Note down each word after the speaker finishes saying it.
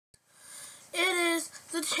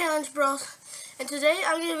the Challenge Bros, and today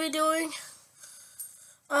I'm going to be doing,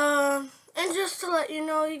 and just to let you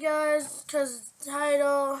know, you guys, because the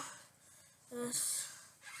title is,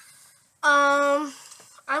 I'm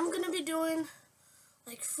going to be doing,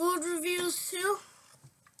 like, food reviews, too.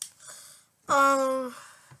 I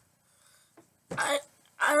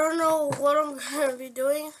don't know what I'm going to be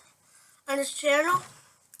doing on this channel.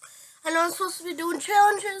 I know I'm supposed to be doing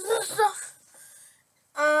challenges and stuff.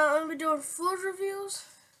 I'm going to be doing food reviews,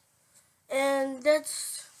 and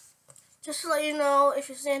that's just to let you know if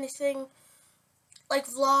you see anything like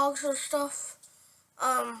vlogs or stuff,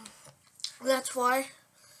 that's why.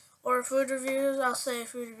 Or food reviews, I'll say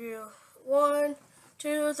food review 1,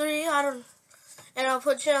 2, 3, and I'll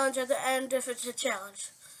put challenge at the end if it's a challenge.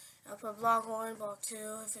 I'll put vlog 1, vlog 2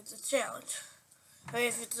 if it's a challenge. I mean,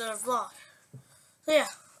 if it's a vlog. So yeah,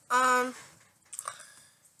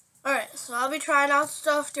 alright, so I'll be trying out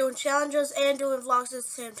stuff, doing challenges, and doing vlogs at the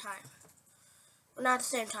same time. Well, not at the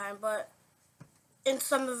same time, but in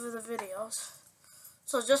some of the videos.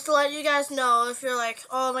 So just to let you guys know, if you're like,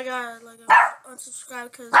 oh my god, like,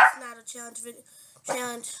 unsubscribe because it's not a challenge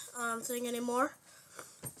thing anymore.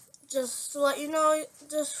 Just to let you know,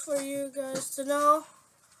 just for you guys to know,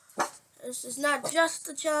 this is not just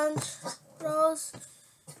the Challenge Bros.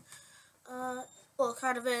 Well, it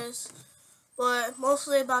kind of is, but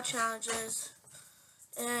mostly about challenges.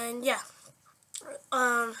 And yeah,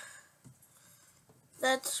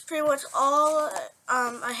 that's pretty much all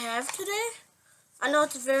I have today. I know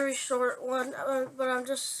it's a very short one, but I'm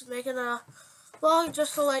just making a vlog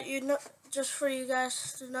just to let you know, just for you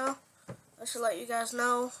guys to know. I should let you guys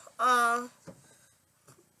know. I'm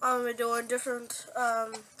gonna be doing different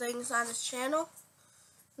things on this channel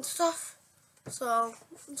and stuff. So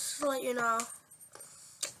just to let you know.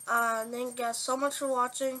 Thank you guys so much for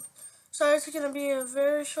watching. So it's gonna be a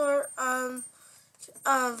very short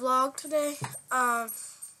vlog today. I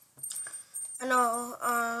know,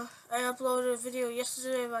 I uploaded a video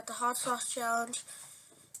yesterday about the hot sauce challenge.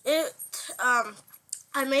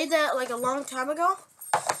 I made that like a long time ago.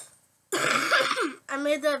 I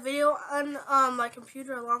made that video on my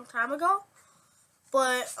computer a long time ago,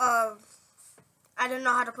 but I didn't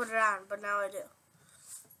know how to put it on, but now I do.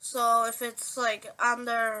 So if it's like on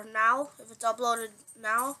there now, if it's uploaded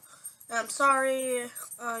now, I'm sorry. You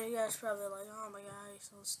guys probably like, oh my god, he's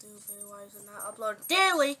so stupid. Why is it not uploaded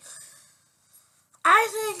daily? I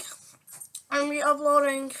think I'm gonna be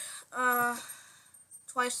uploading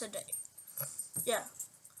twice a day. Yeah.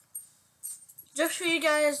 Just for you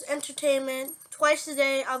guys, entertainment. Twice a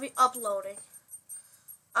day, I'll be uploading.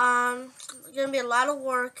 Gonna be a lot of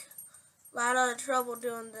work, a lot of trouble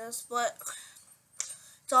doing this, but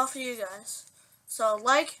it's all for you guys. So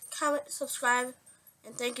like, comment, subscribe,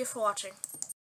 and thank you for watching.